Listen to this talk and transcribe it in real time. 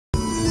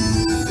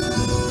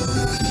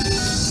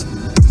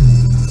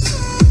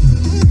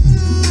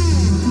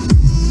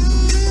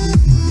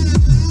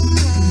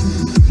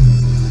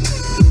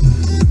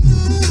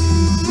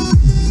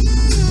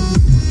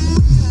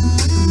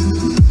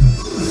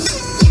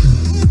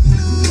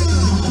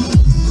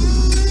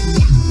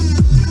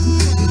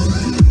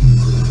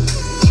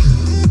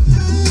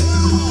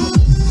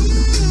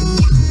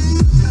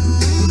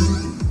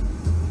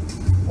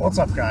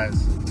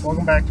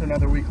welcome back to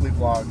another weekly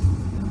vlog.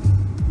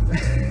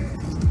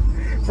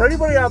 For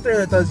anybody out there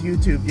that does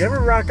YouTube, you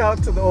ever rock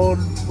out to the old,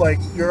 like,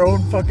 your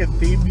own fucking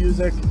theme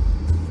music?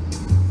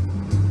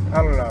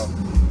 I don't know.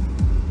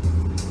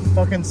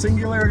 Fucking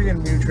Singularity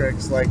and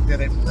Mutrix, like, did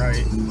it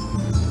right.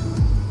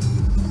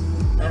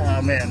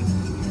 Oh, man.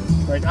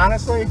 Like,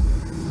 honestly,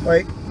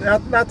 like,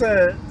 not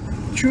to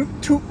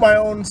toot my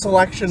own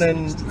selection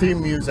and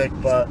theme music,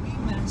 but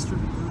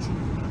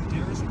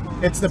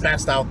it's the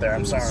best out there.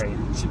 I'm sorry.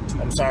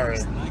 I'm sorry.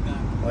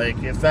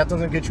 Like, if that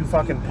doesn't get you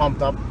fucking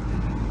pumped up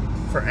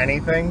for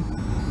anything,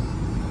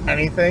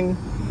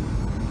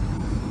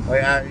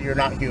 like, you're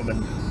not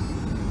human.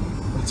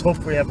 Let's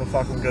hopefully have a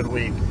fucking good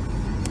week.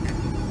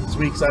 This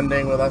week's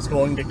ending with us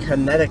going to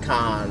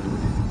Kineticon.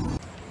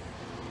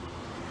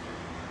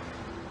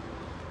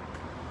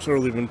 So we're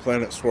leaving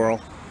Planet Swirl.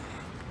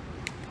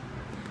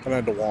 Gonna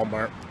head to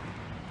Walmart.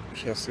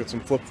 She has to get some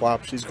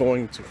flip-flops. She's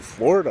going to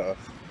Florida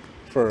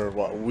for,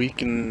 what, a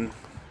week and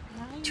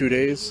 2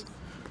 days?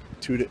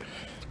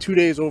 2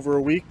 days over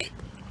a week,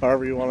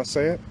 however you want to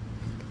say it.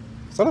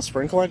 Is that a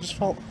sprinkle I just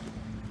felt?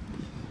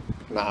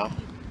 Nah,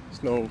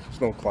 there's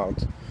no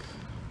clouds.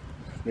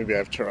 Maybe I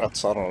have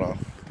Tourette's, I don't know.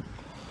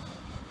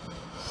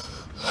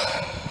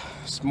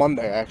 It's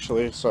Monday,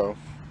 actually, so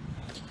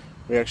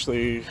we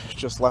actually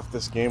just left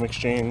this game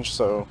exchange,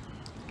 so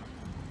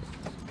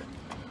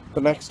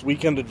the next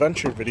weekend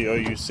adventure video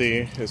you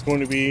see is going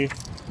to be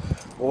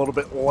a little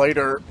bit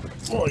lighter.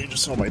 Oh, you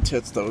just saw my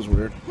tits, that was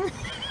weird.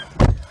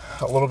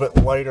 A little bit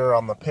lighter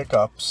on the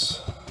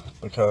pickups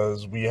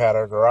because we had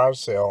our garage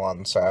sale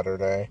on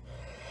Saturday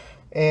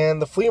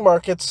and the flea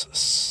markets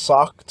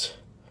sucked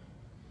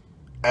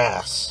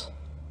ass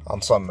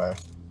on Sunday,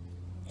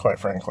 quite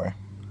frankly.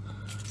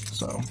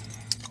 So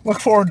look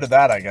forward to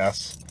that, I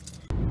guess.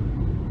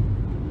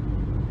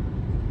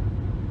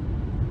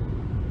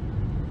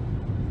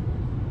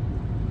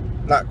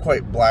 Not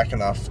quite black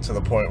enough to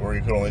the point where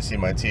you can only see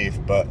my teeth,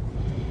 but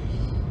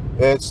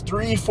it's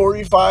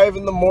 3:45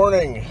 in the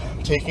morning.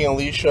 I'm taking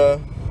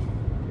Alicia,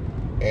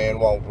 and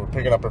well, we're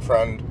picking up a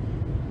friend,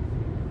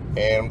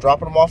 and I'm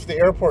dropping them off at the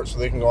airport so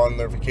they can go on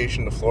their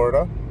vacation to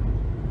Florida.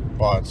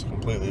 Wow, it's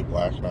completely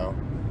black now.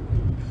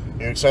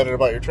 You excited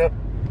about your trip?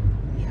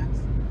 Yes.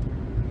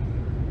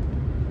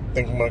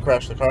 Think I'm gonna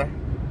crash the car?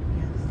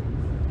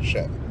 Yes.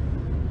 Shit.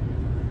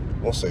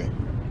 We'll see.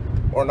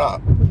 Or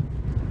not.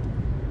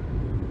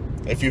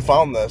 If you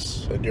found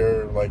this and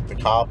you're like the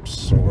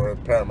cops or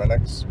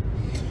paramedics,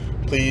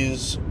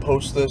 please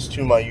post this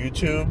to my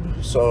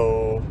YouTube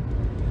so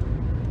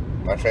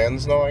my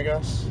fans know, I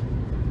guess,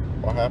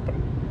 what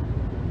happened.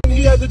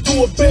 He had to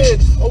do a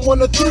bid on 1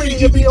 to 3,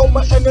 give me on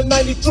my end of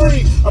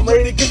 93. I'm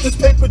ready to get this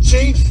paper,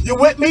 G. You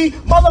with me?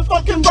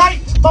 Motherfucking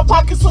right. My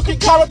pockets looking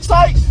kinda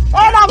tight,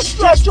 and I'm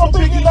stressed. You're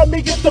begging, let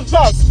me get the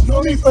vest.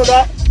 No need for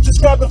that. Just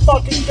grab the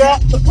fucking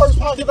gap, the first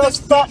pocket that's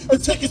fat,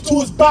 and take it to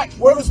his back.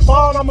 Where it's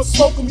mine, I'ma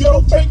smoke him. You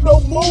don't make no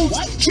moves.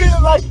 Treat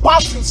it like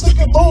boxing. Stick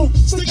and move,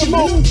 stick and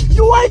move.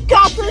 You ain't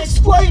got to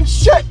explain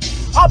shit.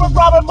 I've been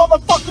robbing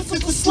motherfuckers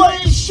since the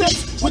slave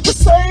ships with the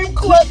same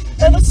clip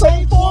and the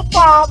same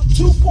 4-5,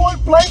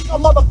 2-point blank. A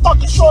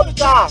motherfucker sure to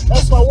die.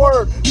 That's my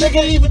word.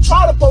 Nigga even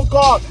try to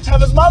bogart.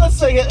 Have his mother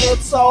singing,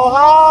 it's so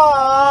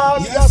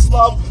hard. Yes,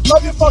 love.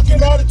 Love your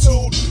fucking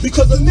attitude.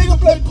 Because a nigga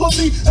play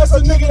pussy, that's a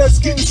nigga that's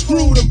getting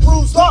screwed and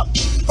bruised up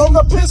from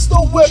the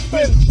pistol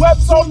whipping.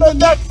 Webs on the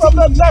neck from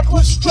the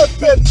necklace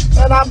stripping.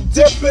 And I'm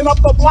dipping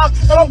up the block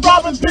and I'm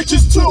robbing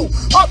bitches too.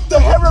 Up the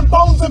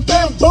herringbones and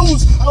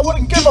bamboos. I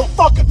wouldn't give a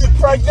fuck if you're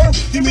pregnant.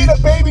 Give me the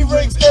baby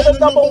rings and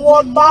the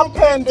 #1 mom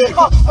pendant.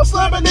 I'm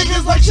slamming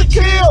niggas like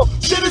Shaquille.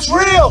 Shit is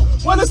real.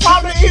 When it's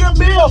time to eat a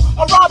meal,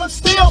 I'm robbing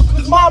steel.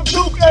 Cause Mom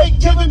Duke ain't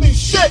giving me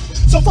shit.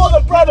 So for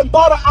the bread and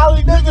butter, I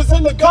leave niggas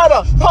in the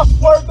gutter.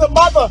 Word the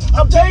mother,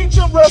 I'm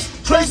dangerous.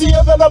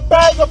 Crazier than a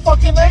bag of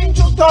fucking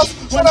angel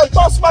dust. When I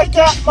bust my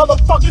gap,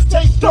 motherfuckers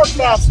take dirt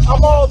naps.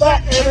 I'm all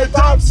that in a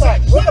dime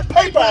sack. Where the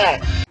paper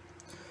at?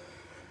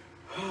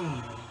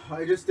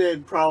 I just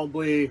did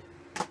probably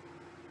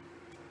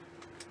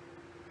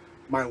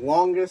my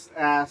longest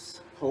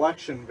ass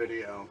collection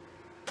video.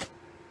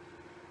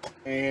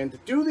 And to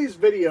do these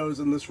videos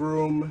in this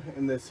room,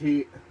 in this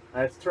heat,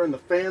 I have to turn the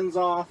fans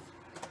off.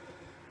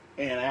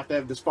 And I have to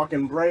have this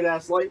fucking bright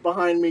ass light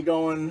behind me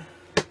going.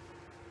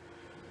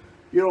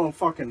 You don't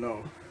fucking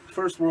know.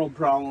 First world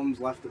problems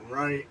left and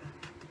right.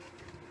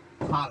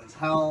 Hot as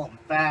hell, I'm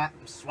fat,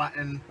 I'm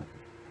sweating.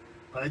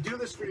 But I do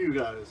this for you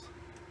guys,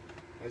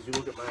 as you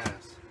look at my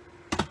ass.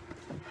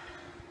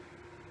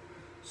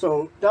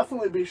 So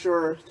definitely be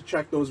sure to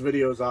check those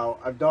videos out.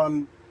 I've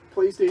done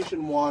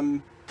PlayStation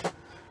 1,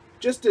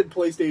 just did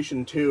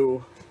PlayStation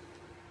 2,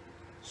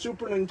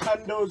 Super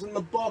Nintendo's in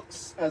the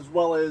books, as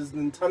well as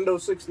Nintendo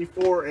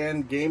 64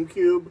 and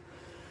GameCube.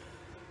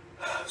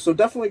 So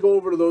definitely go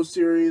over to those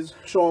series,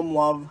 show them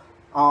love.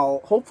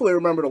 I'll hopefully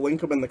remember to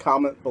link them in the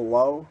comment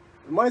below.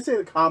 And when I say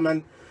the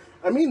comment,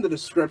 I mean the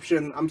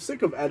description. I'm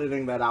sick of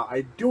editing that out.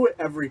 I do it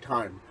every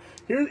time.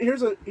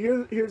 Here's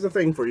a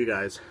thing for you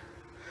guys.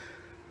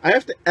 I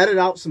have to edit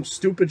out some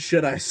stupid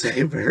shit I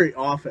say very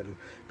often,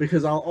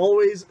 because I'll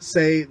always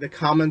say the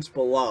comments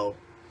below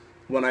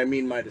when I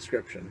mean my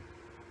description.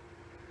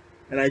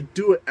 And I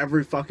do it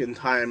every fucking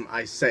time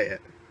I say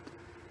it.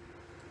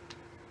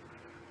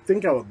 I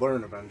think I would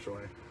learn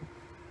eventually.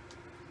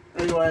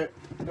 Anyway,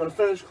 I'm gonna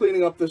finish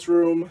cleaning up this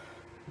room,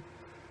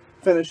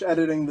 finish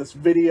editing this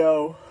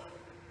video,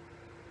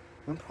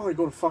 and probably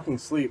go to fucking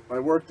sleep. I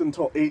worked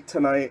until 8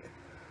 tonight.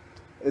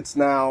 It's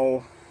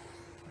now...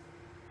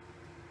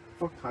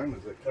 what time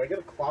is it? Can I get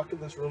a clock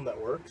in this room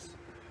that works?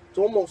 It's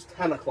almost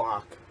 10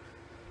 o'clock.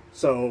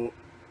 So,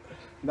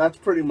 that's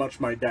pretty much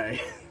my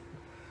day.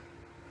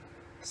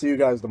 See you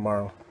guys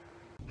tomorrow.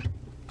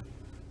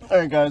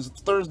 Alright guys,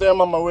 it's Thursday. I'm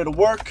on my way to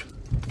work.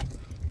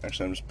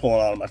 Actually, I'm just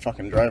pulling out of my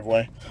fucking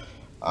driveway.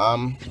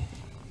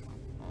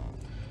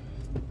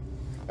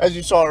 As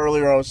you saw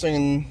earlier, I was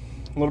singing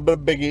a little bit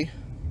of Biggie,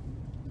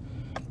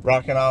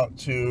 rocking out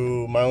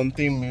to my own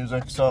theme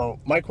music. So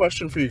my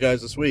question for you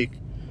guys this week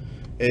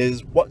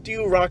is, what do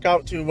you rock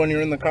out to when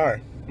you're in the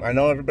car? I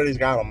know everybody's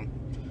got them,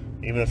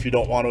 even if you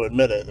don't want to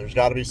admit it. There's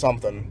got to be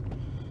something.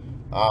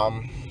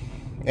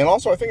 And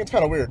also, I think it's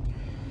kind of weird.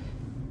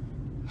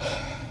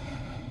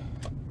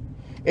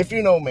 If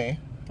you know me,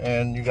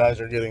 and you guys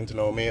are getting to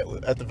know me,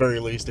 at the very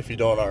least, if you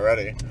don't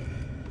already,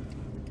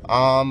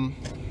 I'm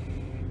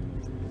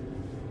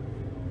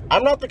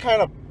not the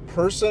kind of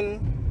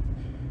person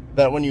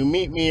that when you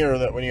meet me, or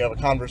that when you have a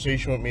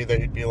conversation with me, that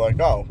you'd be like,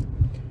 oh,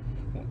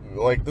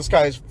 like, this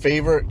guy's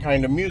favorite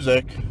kind of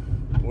music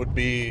would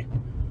be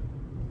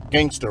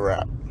gangster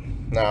rap.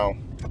 Now,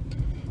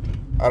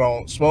 I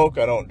don't smoke,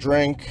 I don't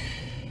drink,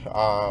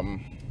 I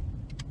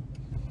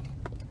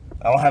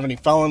don't have any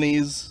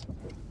felonies,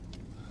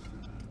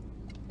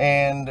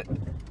 and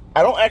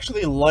I don't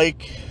actually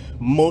like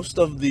most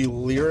of the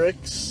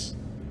lyrics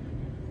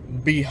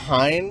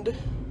behind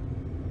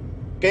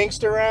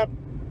gangster rap.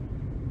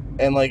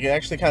 And like, it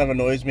actually kind of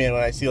annoys me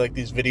when I see like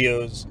these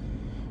videos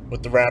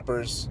with the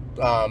rappers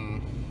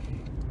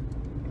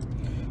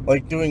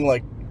like doing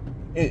like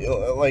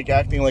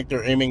acting like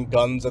they're aiming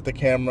guns at the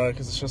camera,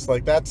 because it's just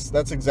like, that's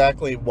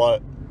exactly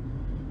what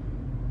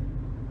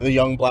the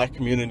young black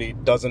community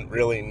doesn't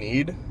really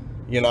need.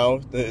 You know,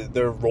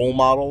 they're role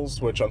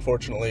models, which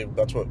unfortunately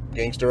that's what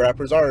gangster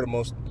rappers are to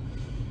most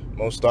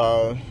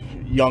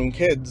young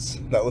kids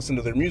that listen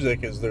to their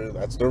music.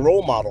 That's their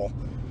role model.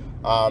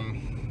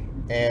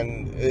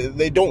 And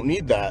they don't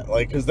need that,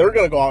 like, because they're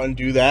gonna go out and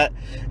do that,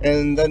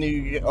 and then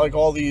you get like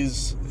all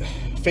these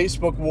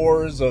Facebook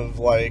wars of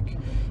like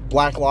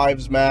Black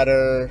Lives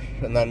Matter,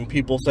 and then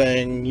people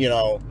saying, you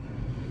know,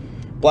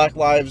 Black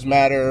Lives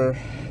Matter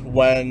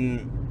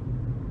when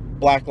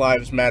Black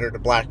Lives Matter to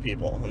black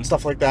people and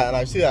stuff like that. And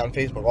I see that on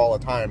Facebook all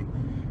the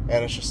time,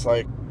 and it's just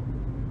like,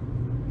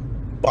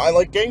 but I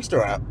like gangster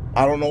rap.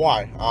 I don't know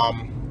why.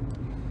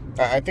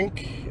 I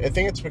think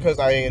it's because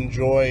I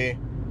enjoy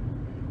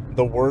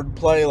the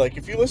wordplay. Like,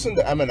 if you listen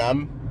to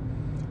Eminem,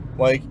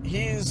 like,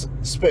 he's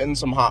spitting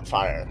some hot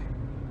fire.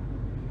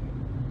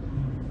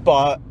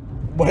 But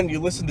when you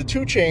listen to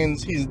 2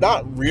 Chainz, he's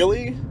not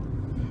really,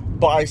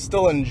 but I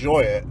still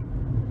enjoy it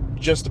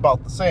just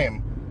about the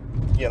same,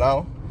 you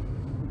know?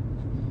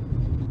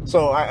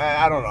 So,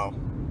 I don't know.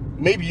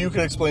 Maybe you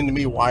can explain to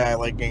me why I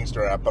like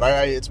gangster rap, but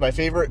it's my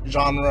favorite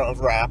genre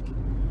of rap.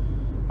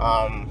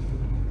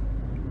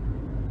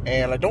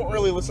 And I don't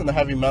really listen to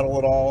heavy metal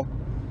at all.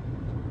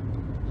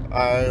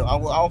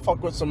 I'll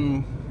fuck with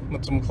some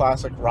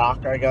classic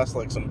rock, I guess,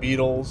 like some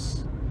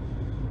Beatles.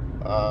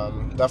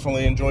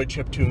 Definitely enjoy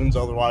chiptunes,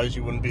 otherwise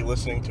you wouldn't be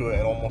listening to it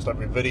in almost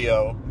every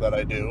video that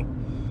I do.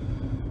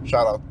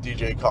 Shout out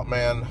DJ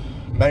Cutman.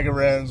 Mega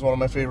Ran's one of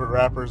my favorite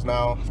rappers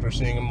now, after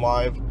seeing him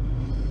live.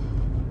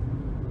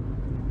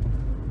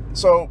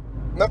 So,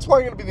 that's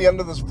probably going to be the end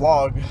of this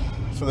vlog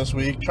for this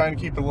week. Trying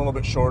to keep it a little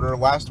bit shorter.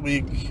 Last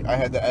week, I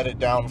had to edit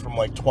down from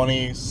like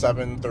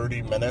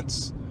 30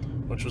 minutes,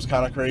 which was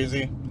kind of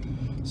crazy.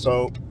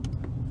 So,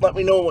 let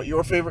me know what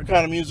your favorite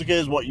kind of music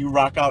is, what you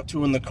rock out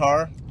to in the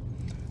car.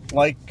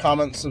 Like,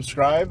 comment,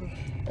 subscribe,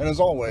 and as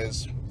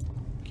always,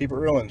 keep it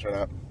real,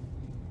 Internet.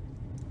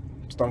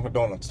 It's Dunkin'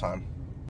 Donuts time.